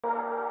Where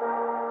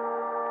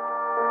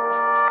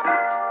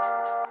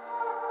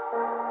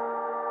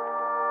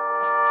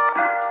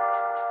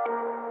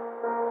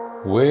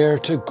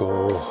to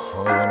go?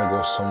 Oh, I want to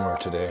go somewhere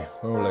today.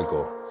 Where will I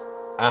go?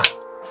 Ah,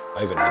 I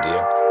have an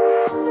idea.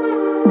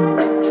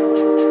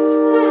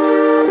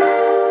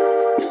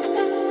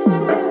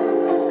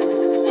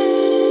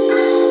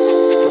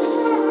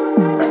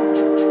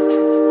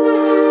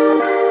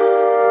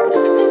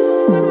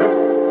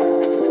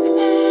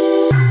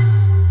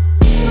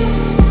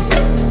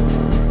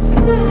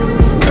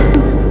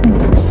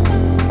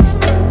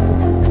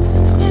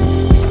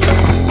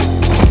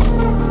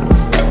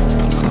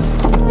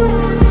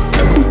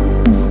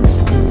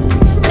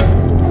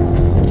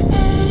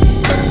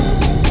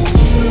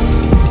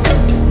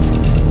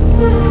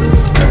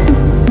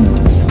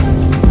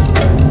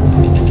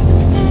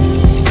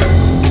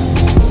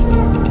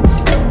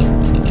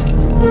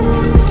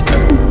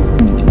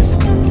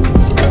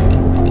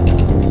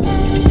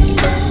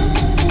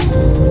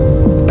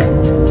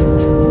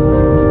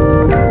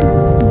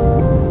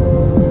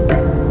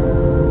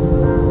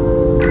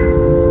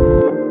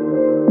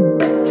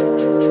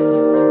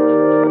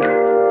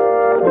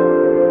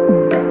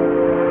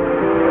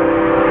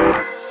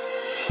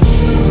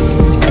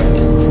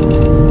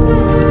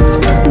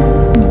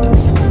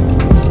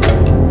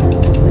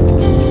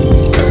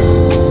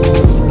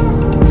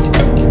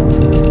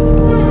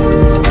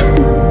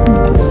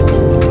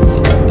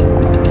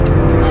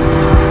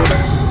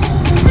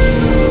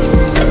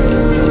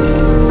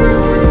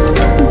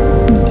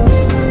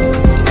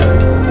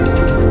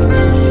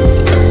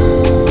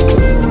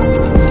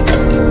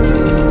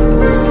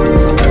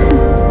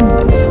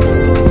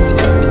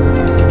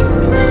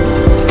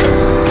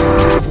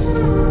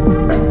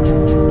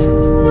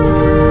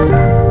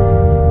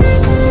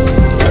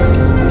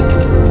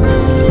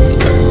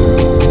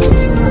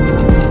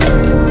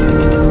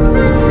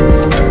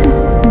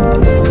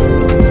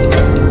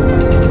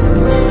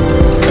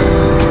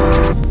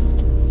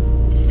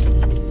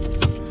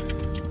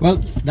 Well,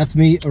 that's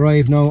me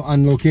arrived now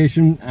on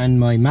location, and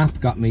my map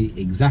got me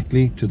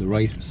exactly to the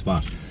right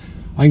spot.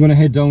 I'm going to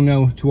head down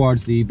now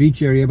towards the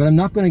beach area, but I'm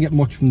not going to get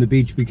much from the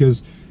beach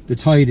because the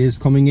tide is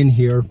coming in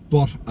here,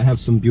 but I have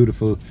some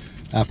beautiful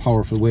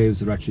powerful waves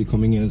that are actually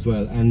coming in as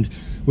well. And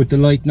with the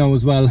light now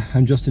as well,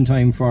 I'm just in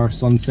time for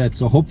sunset,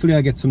 so hopefully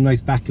I get some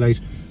nice backlight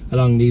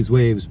along these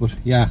waves. But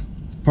yeah,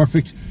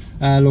 perfect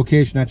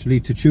location actually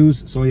to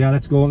choose. So yeah,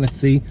 let's go and let's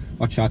see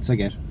what shots I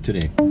get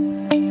today.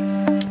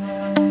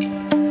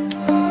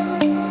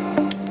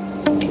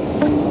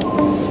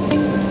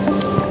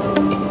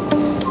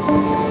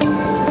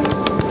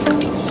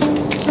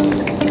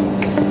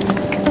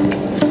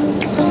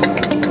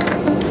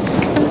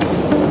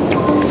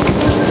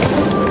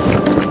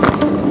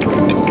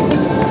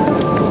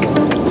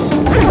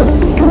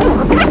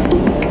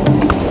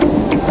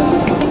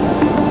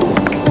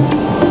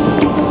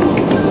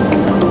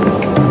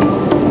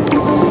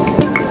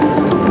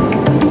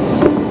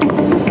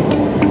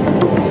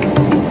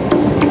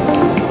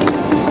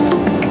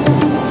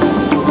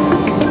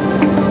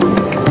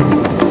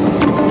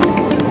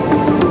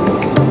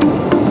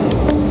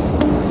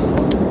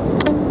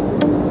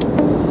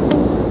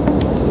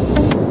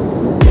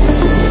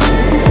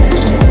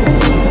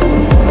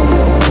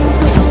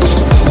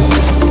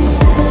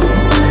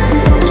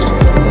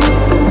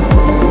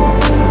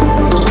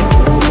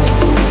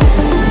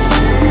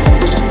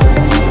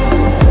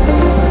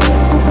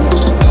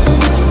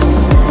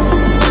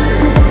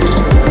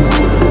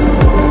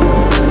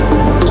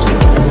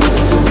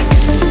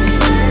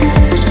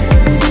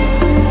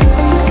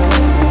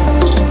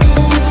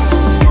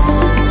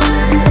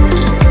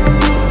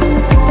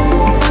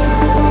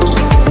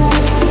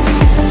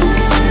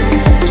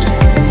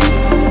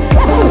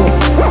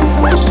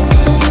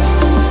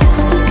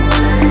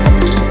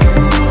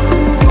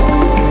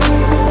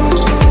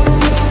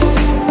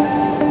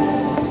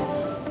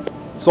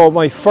 So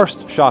my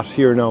first shot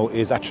here now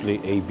is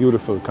actually a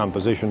beautiful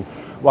composition.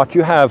 What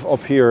you have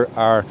up here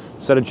are a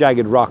set of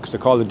jagged rocks.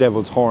 They're called the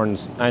Devil's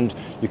Horns, and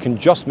you can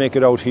just make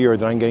it out here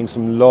that I'm getting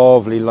some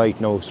lovely light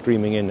now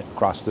streaming in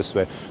across this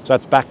way. So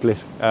that's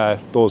backlit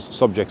those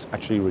subjects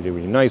actually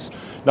really nice.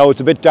 Now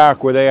it's a bit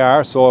dark where they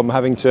are, so I'm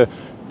having to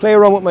play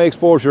around with my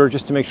exposure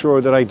just to make sure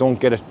that I don't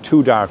get it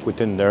too dark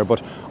within there,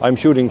 but I'm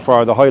shooting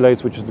for the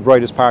highlights, which is the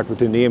brightest part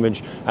within the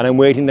image, and I'm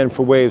waiting then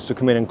for waves to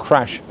come in and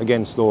crash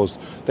against those.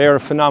 They are a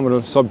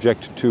phenomenal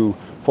subject to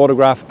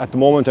photograph. At the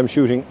moment I'm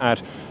shooting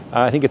at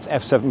I think it's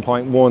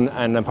f7.1,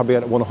 and I'm probably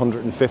at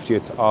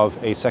 150th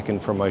of a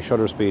second for my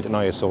shutter speed, and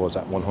ISO is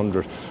at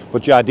 100.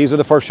 But yeah, these are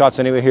the first shots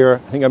anyway here.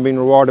 I think I'm being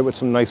rewarded with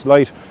some nice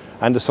light,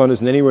 and the sun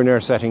isn't anywhere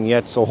near setting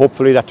yet, so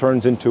hopefully that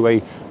turns into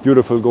a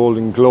beautiful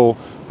golden glow.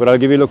 But I'll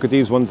give you a look at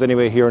these ones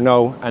anyway here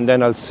now, and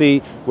then I'll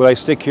see, will I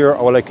stick here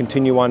or will I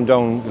continue on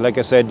down? Like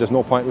I said, there's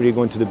no point really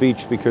going to the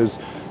beach because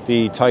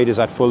the tide is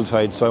at full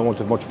tide, so I won't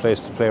have much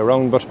place to play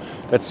around, but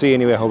let's see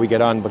anyway how we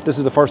get on. But this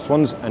is the first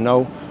ones, and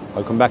now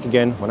I'll come back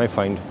again when I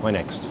find my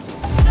next.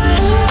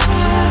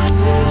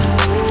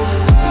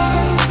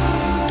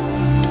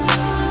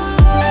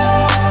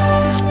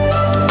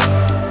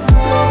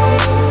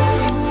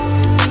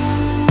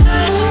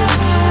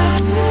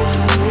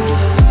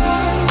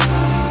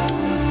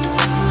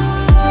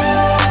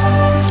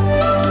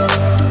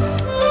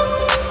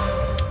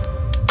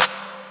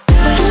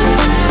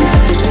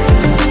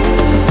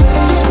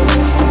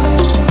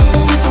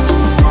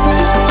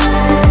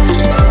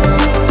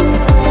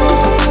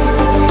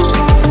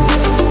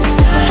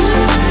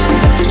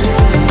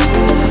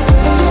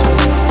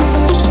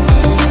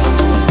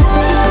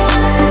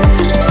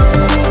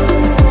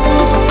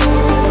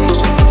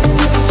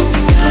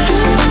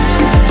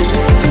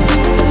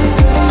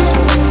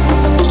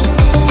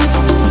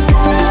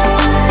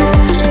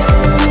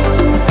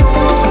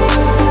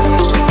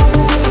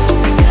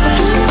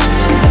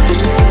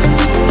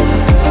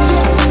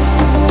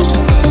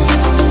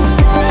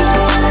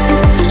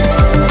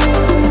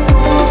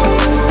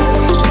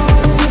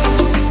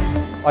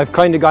 I've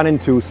kind of gone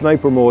into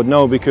sniper mode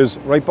now, because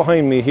right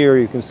behind me here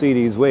you can see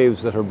these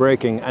waves that are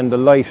breaking and the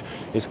light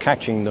is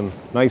catching them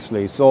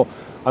nicely. So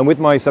I'm with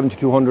my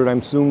 7200,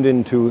 I'm zoomed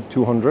into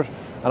 200,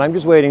 and I'm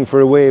just waiting for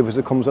a wave as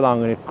it comes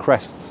along and it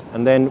crests,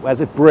 and then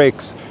as it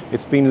breaks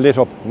it's been lit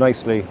up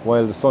nicely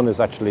while the sun is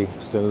actually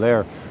still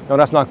there. Now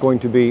that's not going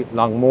to be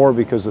long more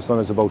because the sun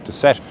is about to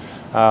set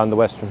on the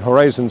western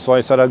horizon, so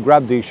I said I'd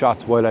grab these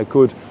shots while I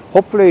could.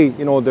 Hopefully,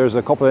 you know, there's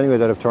a couple anyway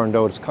that have turned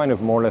out. It's kind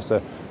of more or less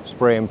a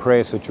spray and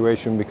pray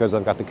situation because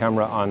I've got the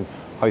camera on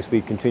high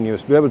speed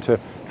continuous to be able to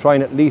try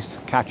and at least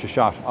catch a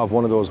shot of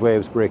one of those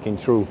waves breaking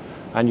through,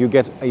 and you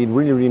get a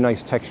really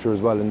nice texture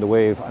as well in the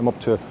wave. I'm up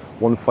to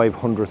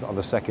 1/500th of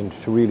a second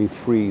to really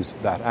freeze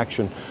that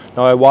action.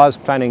 Now I was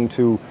planning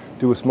to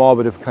do a small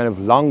bit of kind of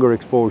longer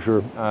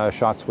exposure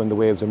shots when the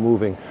waves are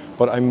moving,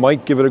 but I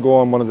might give it a go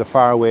on one of the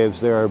far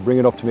waves there, bring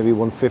it up to maybe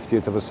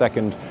 1/50th of a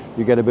second.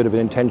 You get a bit of an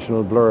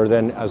intentional blur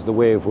then as the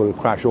wave will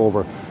crash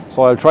over.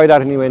 So I'll try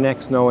that anyway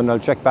next now, and I'll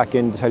check back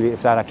in to tell you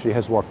if that actually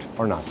has worked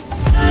or not.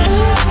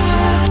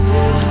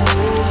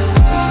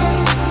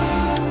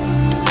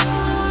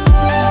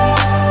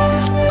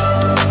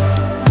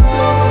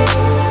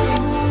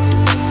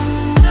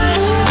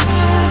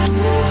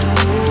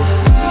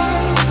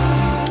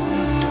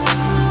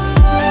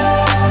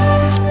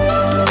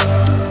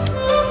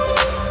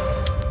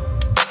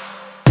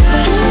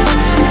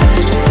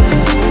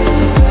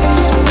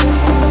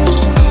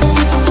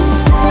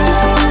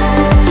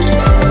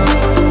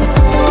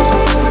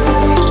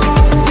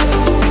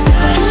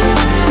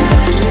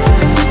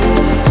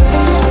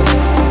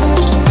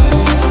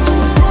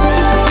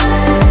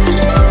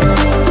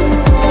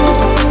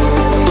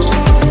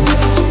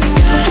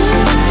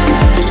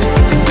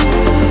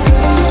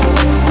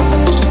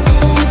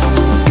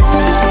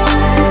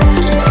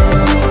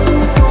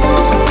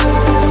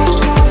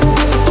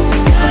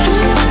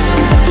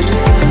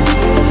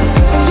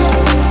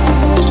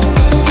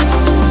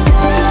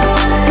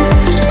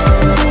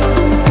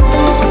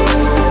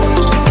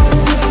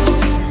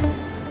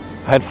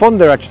 I had fun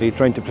there actually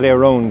trying to play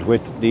around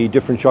with the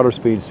different shutter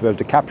speeds to be able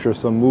to capture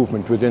some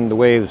movement within the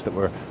waves that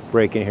were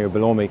breaking here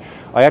below me.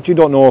 I actually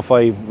don't know if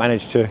I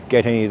managed to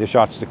get any of the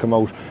shots to come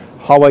out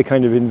how I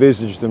kind of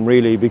envisaged them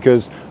really,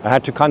 because I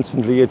had to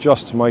constantly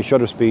adjust my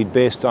shutter speed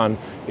based on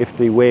if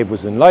the wave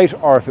was in light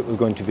or if it was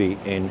going to be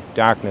in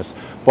darkness.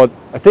 But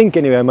I think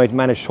anyway I might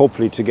manage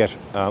hopefully to get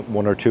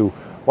one or two.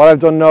 What I've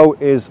done now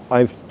is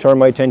I've turned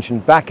my attention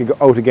back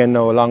out again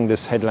now along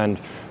this headland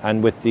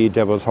and with the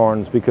Devil's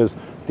Horns, because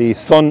the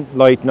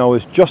sunlight now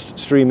is just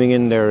streaming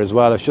in there as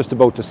well. It's just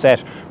about to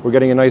set. We're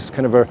getting a nice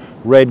kind of a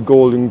red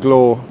golden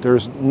glow.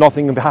 There's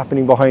nothing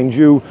happening behind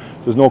you.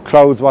 There's no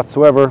clouds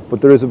whatsoever,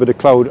 but there is a bit of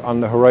cloud on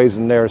the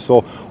horizon there.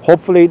 So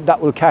hopefully that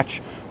will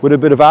catch with a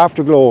bit of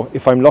afterglow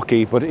if I'm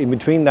lucky. But in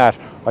between that,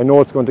 I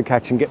know it's going to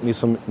catch and get me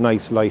some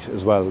nice light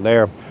as well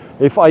there.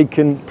 If I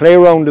can play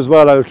around as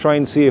well, I'll try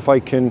and see if I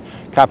can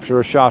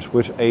capture a shot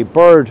with a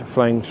bird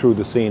flying through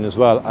the scene as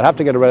well. I'll have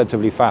to get a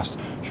relatively fast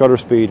shutter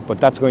speed, but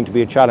that's going to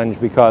be a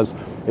challenge because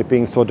it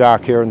being so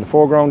dark here in the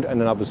foreground,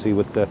 and then obviously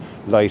with the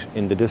light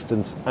in the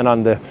distance and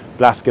on the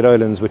Blasket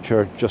Islands, which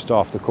are just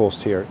off the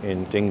coast here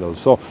in Dingle.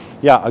 So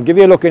yeah, I'll give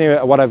you a look anyway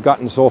at what I've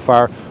gotten so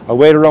far. I'll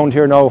wait around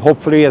here now.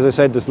 Hopefully, as I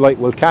said, this light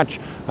will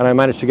catch and I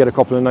managed to get a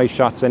couple of nice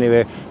shots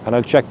anyway, and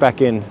I'll check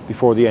back in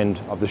before the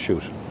end of the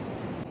shoot.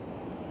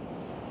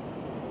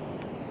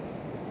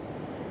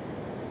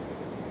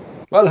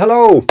 Well,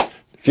 hello!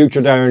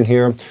 Future Darren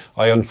here.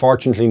 I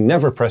unfortunately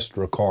never pressed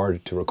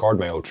record to record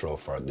my outro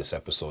for this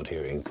episode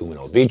here in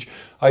Coomeenoole Beach.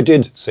 I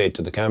did say it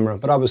to the camera,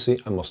 but obviously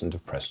I mustn't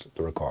have pressed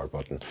the record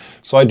button.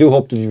 So I do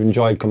hope that you've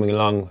enjoyed coming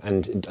along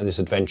and this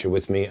adventure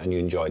with me, and you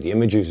enjoyed the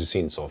images you've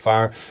seen so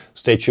far.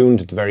 Stay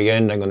tuned at the very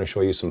end. I'm going to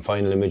show you some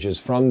final images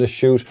from this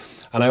shoot.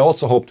 And I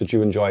also hope that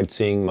you enjoyed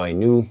seeing my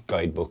new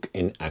guidebook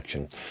in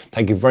action.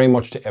 Thank you very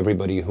much to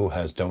everybody who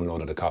has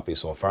downloaded a copy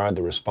so far.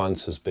 The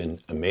response has been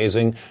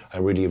amazing.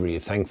 I'm really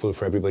thankful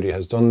for everybody who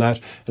has done that.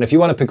 And if you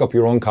want to pick up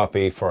your own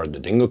copy for the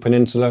Dingle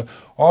Peninsula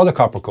or the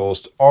Copper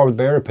Coast or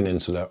the Beara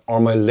Peninsula or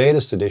my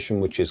latest edition,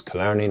 which is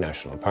Killarney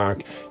National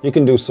Park, you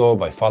can do so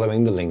by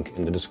following the link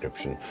in the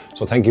description.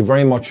 So thank you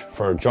very much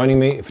for joining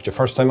me. If it's your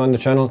first time on the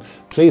channel,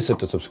 please hit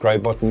the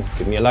subscribe button,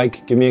 give me a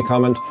like, give me a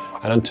comment,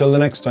 and until the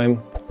next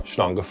time,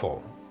 Slán go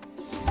fóill.